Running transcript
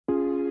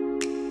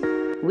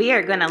we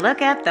are going to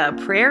look at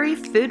the Prairie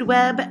Food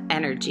Web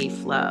energy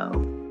flow.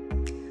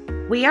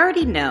 We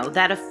already know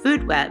that a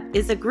food web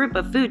is a group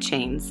of food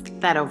chains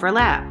that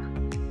overlap,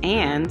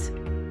 and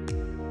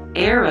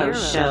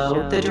arrows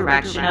show the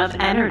direction of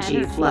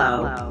energy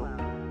flow.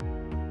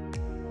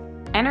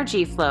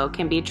 Energy flow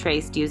can be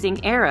traced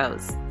using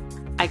arrows.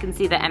 I can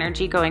see the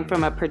energy going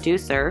from a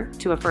producer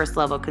to a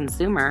first-level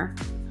consumer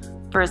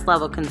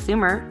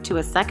consumer to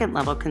a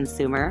second-level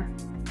consumer,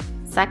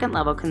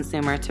 second-level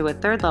consumer to a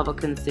third-level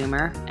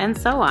consumer, and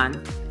so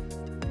on.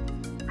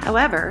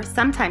 However,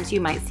 sometimes you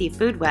might see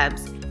food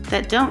webs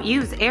that don't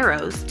use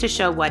arrows to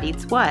show what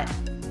eats what.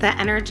 The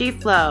energy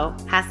flow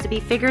has to be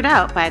figured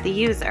out by the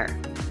user.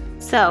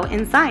 So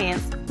in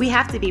science, we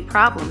have to be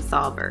problem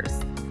solvers.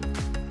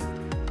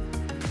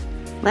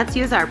 Let's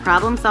use our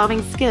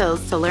problem-solving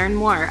skills to learn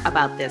more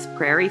about this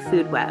Prairie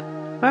Food Web.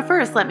 But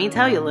first, let me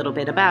tell you a little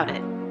bit about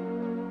it.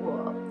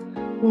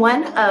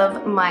 One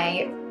of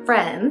my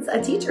friends,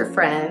 a teacher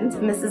friend,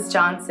 Mrs.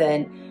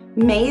 Johnson,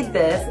 made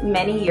this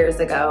many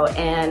years ago,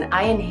 and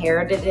I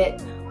inherited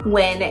it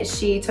when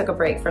she took a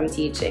break from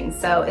teaching.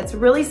 So it's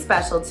really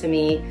special to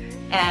me,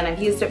 and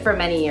I've used it for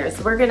many years.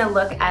 So we're gonna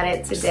look at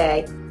it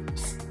today.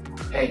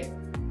 Hey.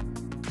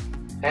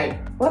 Hey.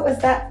 What was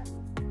that?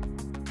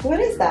 What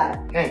is that?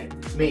 Hey,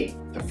 it's me,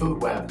 the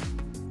Food Web.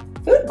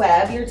 Food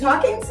Web? You're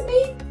talking to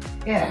me?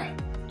 Yeah,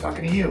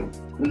 talking to you.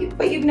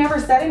 But you've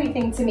never said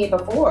anything to me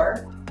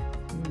before.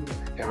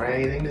 Never had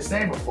anything to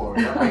say before.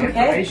 My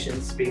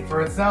information speaks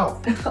for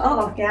itself.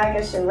 Oh, yeah, I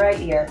guess you're right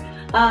here.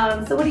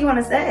 So what do you want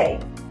to say?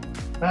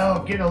 Well,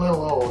 I'm getting a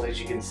little old,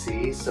 as you can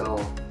see, so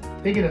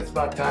thinking it's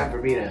about time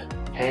for me to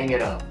hang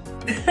it up.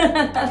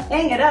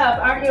 Hang it up?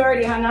 Aren't you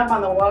already hung up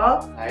on the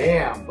wall? I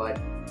am, but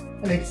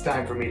I think it's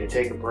time for me to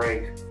take a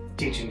break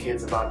teaching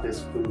kids about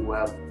this food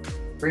web,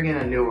 bring in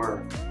a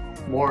newer,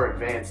 more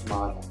advanced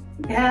model.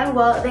 Yeah,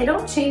 well, they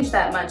don't change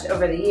that much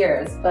over the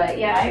years, but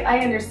yeah, I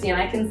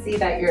understand. I can see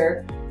that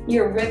you're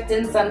ripped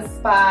in some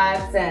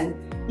spots and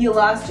you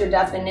lost your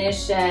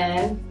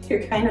definition.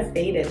 You're kind of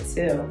faded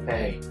too.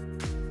 Hey.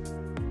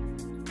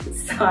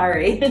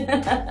 Sorry.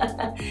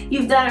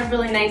 You've done a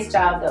really nice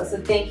job though, so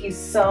thank you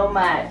so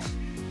much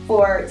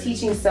for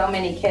teaching so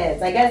many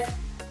kids. I guess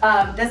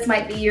this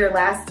might be your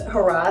last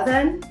hurrah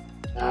then?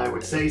 I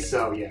would say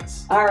so,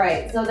 yes. All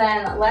right, so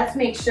then let's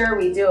make sure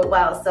we do it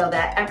well so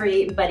that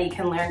everybody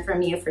can learn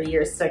from you for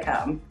years to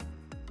come.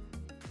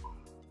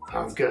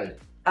 Sounds good.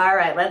 All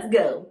right, let's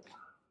go.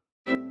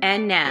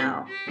 And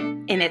now,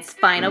 in its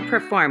final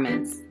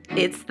performance,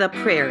 it's the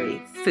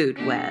Prairie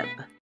Food Web.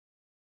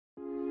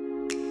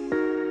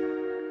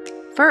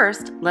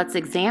 First, let's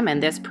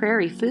examine this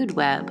Prairie Food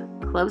Web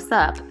close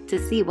up to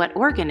see what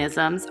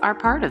organisms are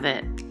part of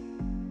it.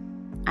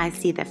 I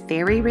see the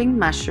fairy ring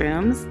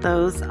mushrooms.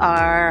 Those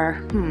are,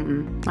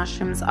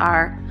 mushrooms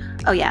are,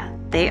 oh yeah,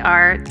 they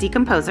are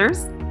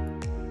decomposers.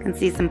 You can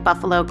see some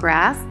buffalo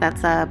grass,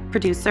 that's a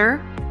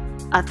producer.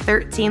 A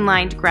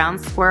 13-lined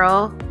ground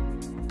squirrel,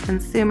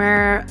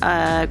 consumer,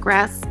 a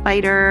grass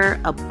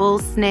spider, a bull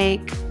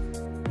snake,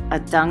 a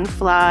dung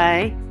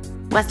fly,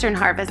 western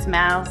harvest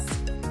mouse,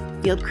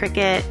 field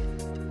cricket,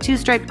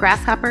 two-striped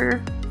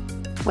grasshopper,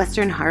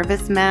 western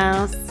harvest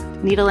mouse,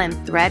 needle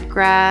and thread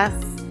grass,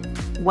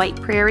 white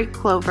prairie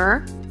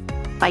clover,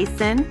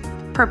 bison,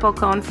 purple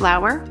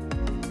coneflower,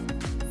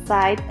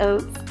 side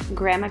oats,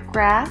 grammac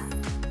grass.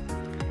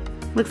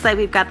 Looks like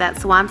we've got that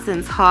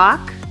Swanson's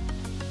hawk,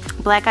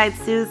 black-eyed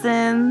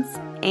Susans,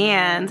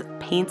 and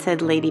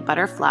painted lady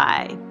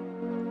butterfly.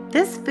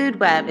 This food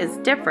web is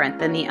different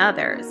than the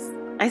others.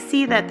 I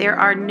see that there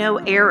are no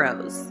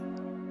arrows.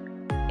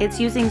 It's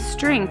using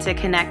string to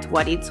connect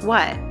what eats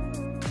what.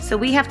 So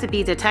we have to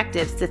be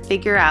detectives to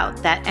figure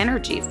out that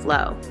energy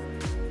flow.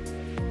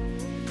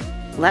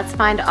 Let's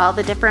find all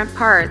the different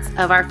parts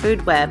of our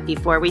food web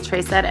before we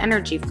trace that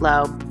energy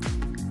flow.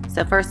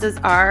 So first is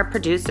our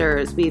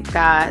producers. We've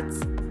got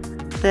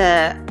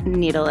the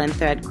needle and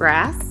thread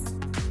grass.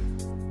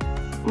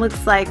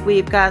 Looks like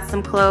we've got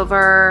some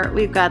clover,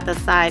 we've got the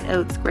side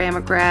oats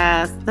grammac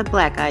grass, the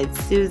black-eyed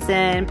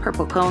Susan,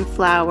 purple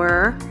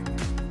coneflower,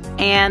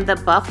 and the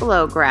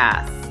buffalo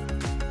grass.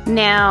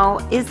 Now,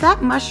 is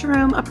that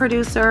mushroom a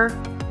producer?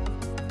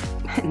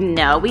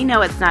 No, we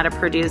know it's not a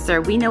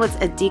producer. We know it's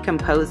a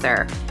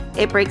decomposer.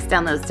 It breaks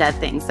down those dead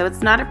things, so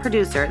it's not a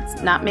producer.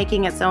 It's not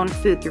making its own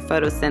food through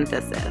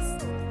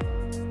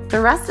photosynthesis.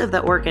 The rest of the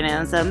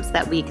organisms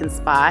that we can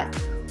spot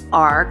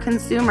are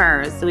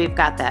consumers. So we've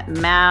got that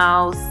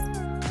mouse.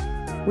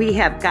 We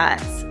have got,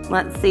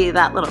 let's see,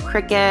 that little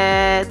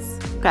cricket.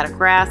 We've got a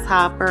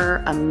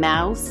grasshopper, a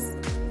mouse,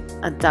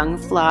 a dung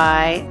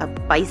fly, a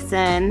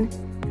bison.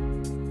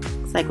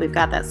 Looks like we've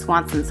got that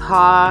Swanson's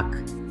hawk,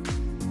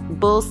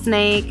 bull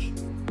snake,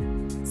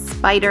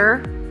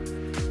 spider.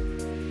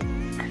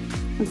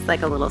 Looks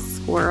like a little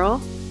squirrel.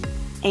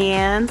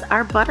 And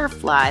our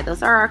butterfly.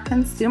 Those are our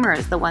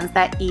consumers, the ones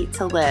that eat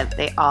to live.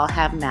 They all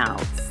have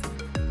mouths.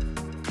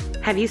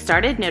 Have you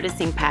started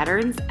noticing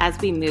patterns as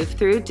we move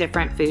through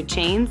different food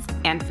chains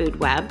and food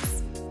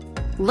webs?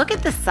 Look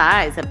at the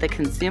size of the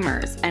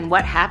consumers and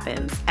what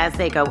happens as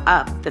they go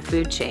up the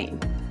food chain.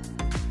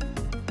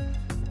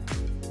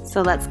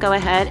 So let's go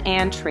ahead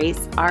and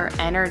trace our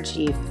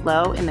energy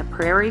flow in the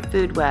Prairie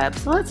Food Web.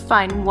 So let's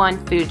find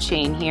one food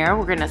chain here.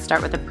 We're going to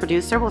start with the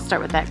producer. We'll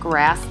start with that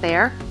grass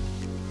there.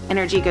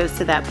 Energy goes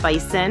to that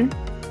bison.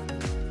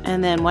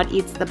 And then what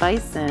eats the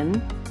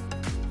bison?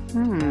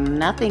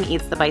 Nothing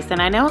eats the bison.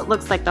 I know it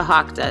looks like the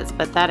hawk does,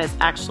 but that is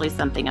actually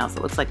something else.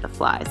 It looks like the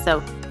fly.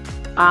 So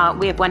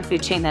we have one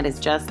food chain that is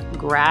just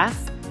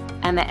grass,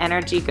 and the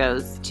energy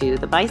goes to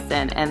the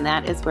bison, and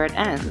that is where it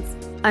ends,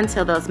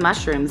 until those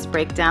mushrooms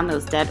break down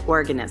those dead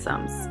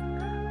organisms.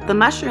 The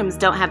mushrooms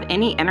don't have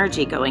any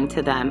energy going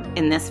to them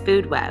in this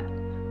food web,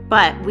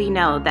 but we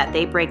know that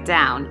they break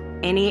down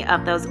any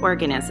of those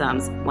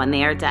organisms when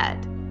they are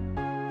dead.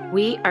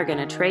 We are going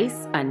to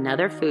trace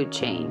another food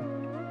chain.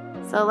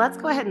 So let's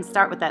go ahead and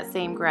start with that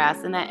same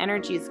grass, and that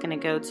energy is going to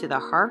go to the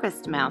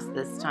harvest mouse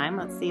this time.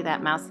 Let's see,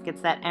 that mouse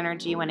gets that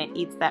energy when it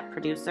eats that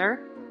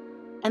producer,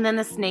 and then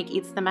the snake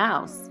eats the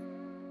mouse.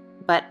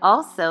 But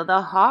also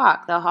the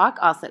hawk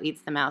also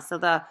eats the mouse. So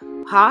the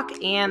hawk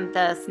and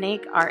the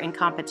snake are in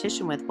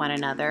competition with one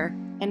another,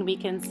 and we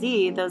can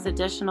see those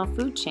additional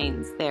food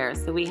chains there.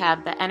 So we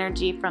have the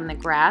energy from the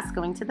grass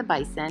going to the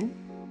bison.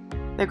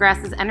 The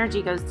grass's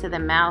energy goes to the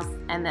mouse,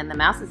 and then the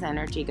mouse's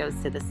energy goes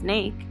to the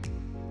snake.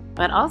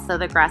 But also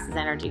the grass's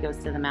energy goes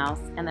to the mouse,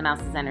 and the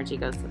mouse's energy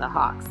goes to the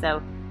hawk.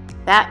 So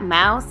that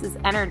mouse's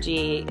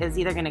energy is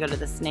either going to go to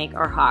the snake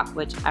or hawk,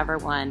 whichever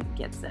one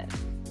gets it.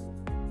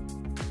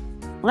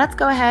 Let's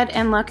go ahead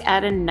and look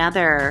at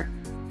another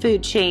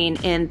food chain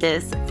in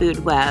this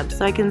food web.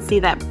 So I can see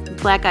that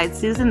black-eyed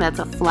Susan, that's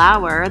a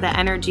flower. The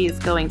energy is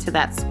going to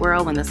that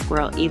squirrel when the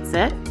squirrel eats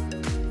it.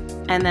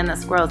 And then the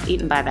squirrel is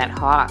eaten by that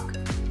hawk.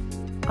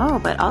 Oh,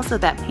 but also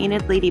that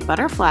painted lady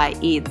butterfly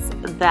eats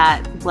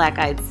that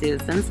black-eyed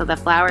Susan. So the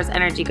flower's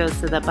energy goes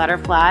to the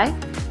butterfly.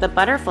 The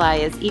butterfly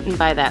is eaten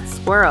by that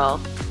squirrel,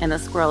 and the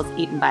squirrel is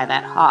eaten by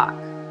that hawk.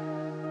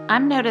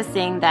 I'm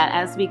noticing that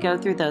as we go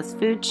through those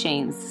food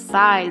chains, the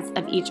size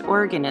of each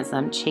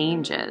organism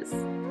changes.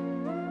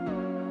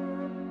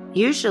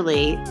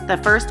 Usually, the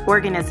first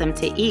organism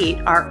to eat,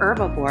 our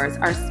herbivores,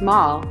 are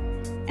small,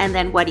 and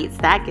then what eats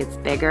that gets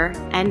bigger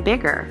and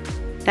bigger.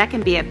 That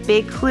can be a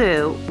big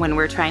clue when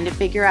we're trying to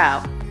figure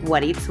out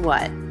what eats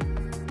what.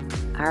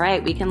 All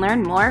right, we can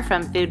learn more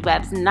from food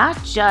webs,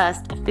 not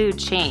just food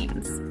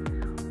chains.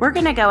 We're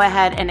going to go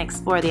ahead and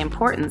explore the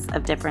importance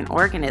of different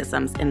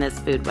organisms in this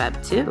food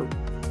web too.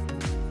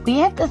 We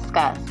have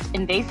discussed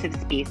invasive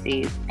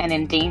species and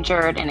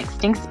endangered and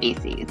extinct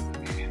species.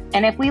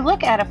 And if we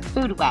look at a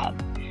food web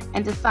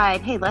and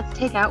decide, hey, let's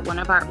take out one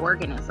of our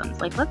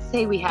organisms, like let's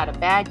say we had a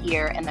bad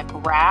year and the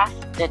grass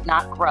did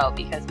not grow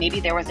because maybe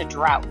there was a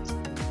drought.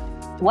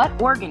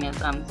 What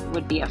organisms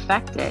would be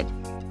affected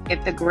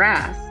if the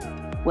grass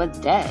was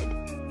dead,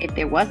 if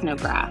there was no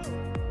grass?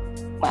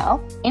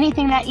 Well,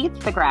 anything that eats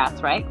the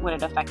grass, right? Would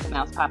it affect the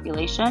mouse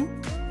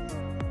population?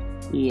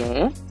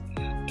 Yes.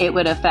 It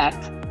would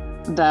affect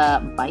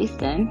the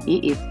bison. He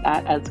eats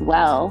that as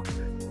well.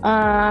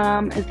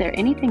 Is there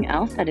anything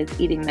else that is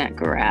eating that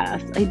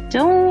grass? I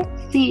don't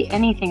see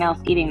anything else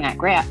eating that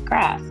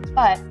grass,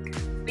 but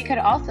we could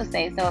also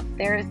say, so if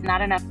there is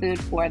not enough food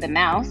for the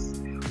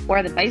mouse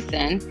or the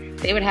bison,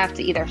 they would have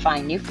to either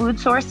find new food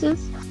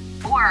sources,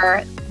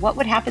 or what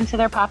would happen to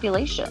their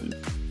population?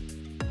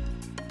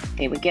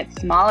 They would get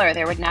smaller,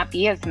 there would not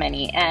be as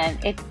many. And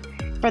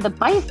for the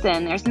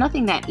bison, there's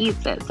nothing that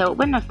eats it, so it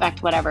wouldn't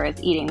affect whatever is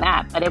eating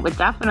that, but it would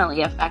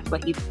definitely affect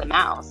what eats the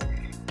mouse.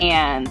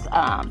 And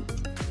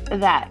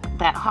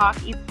that hawk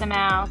eats the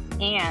mouse,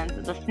 and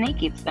the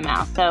snake eats the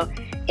mouse. So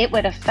it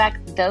would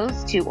affect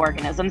those two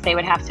organisms. They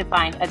would have to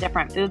find a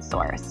different food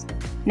source.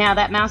 Now,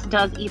 that mouse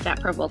does eat that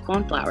purple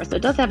coneflower, so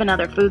it does have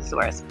another food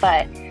source,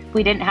 but if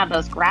we didn't have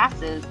those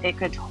grasses, it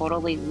could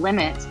totally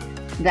limit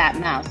that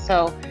mouse.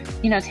 So,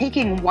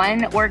 taking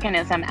one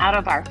organism out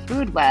of our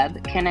food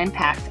web can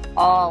impact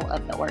all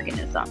of the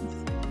organisms.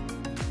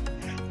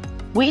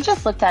 We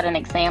just looked at an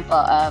example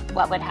of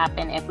what would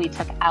happen if we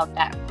took out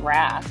that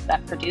grass,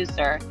 that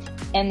producer,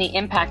 and the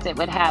impact it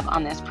would have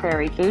on this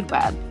prairie food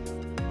web.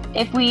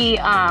 If we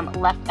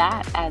left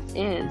that as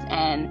is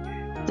and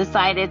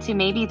decided to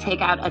maybe take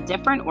out a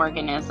different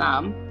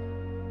organism,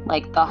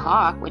 like the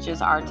hawk, which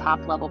is our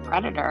top level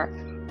predator,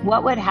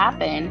 what would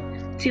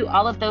happen to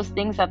all of those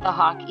things that the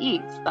hawk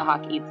eats? The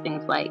hawk eats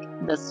things like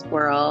the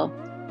squirrel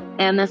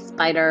and the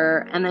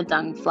spider and the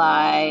dung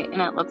fly,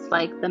 and it looks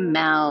like the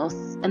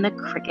mouse and the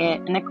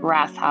cricket and the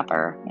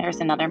grasshopper. There's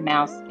another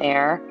mouse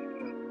there.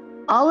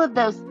 All of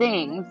those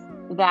things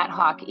that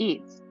hawk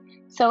eats.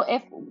 So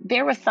if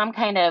there was some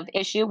kind of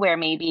issue where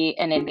maybe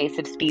an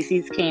invasive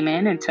species came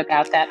in and took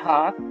out that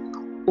hawk,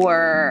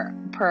 or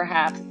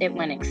perhaps it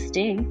went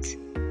extinct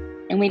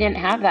and we didn't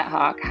have that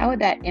hawk, how would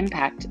that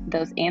impact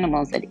those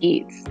animals it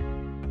eats?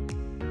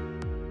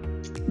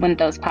 When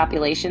those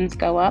populations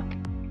go up,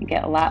 you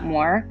get a lot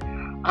more.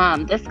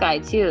 This guy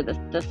too,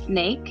 the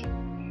snake,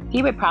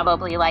 he would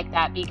probably like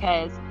that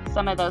because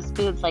some of those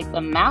foods like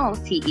the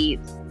mouse he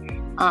eats,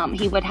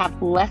 he would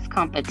have less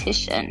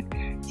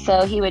competition.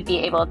 So he would be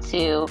able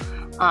to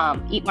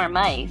eat more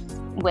mice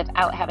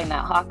without having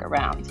that hawk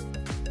around.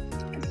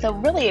 So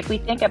really, if we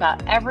think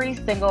about every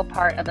single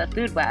part of a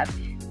food web,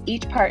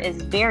 each part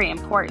is very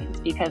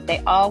important because they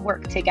all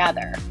work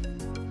together.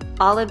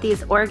 All of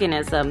these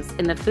organisms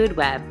in the food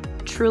web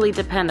truly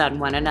depend on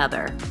one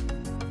another.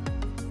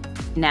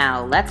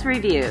 Now let's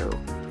review.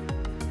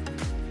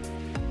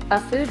 A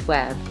food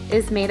web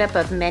is made up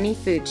of many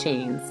food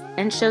chains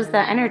and shows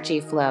the energy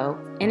flow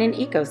in an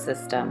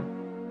ecosystem.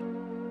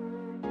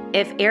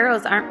 If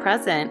arrows aren't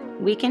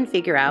present, we can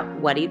figure out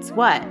what eats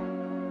what.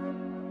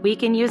 We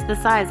can use the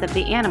size of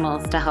the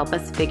animals to help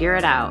us figure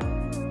it out.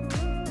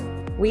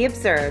 We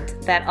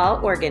observed that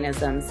all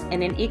organisms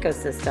in an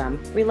ecosystem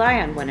rely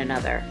on one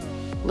another.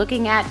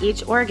 Looking at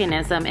each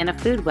organism in a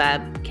food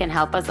web can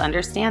help us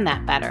understand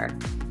that better.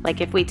 Like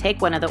if we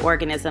take one of the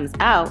organisms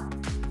out,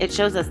 it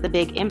shows us the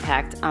big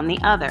impact on the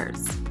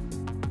others.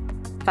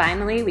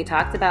 Finally, we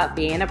talked about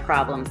being a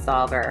problem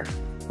solver.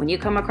 When you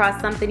come across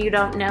something you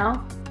don't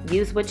know,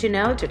 use what you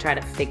know to try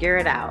to figure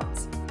it out.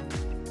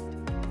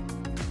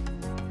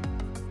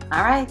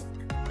 All right,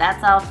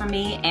 that's all for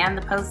me and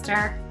the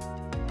poster.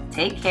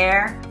 Take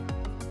care.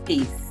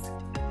 Peace.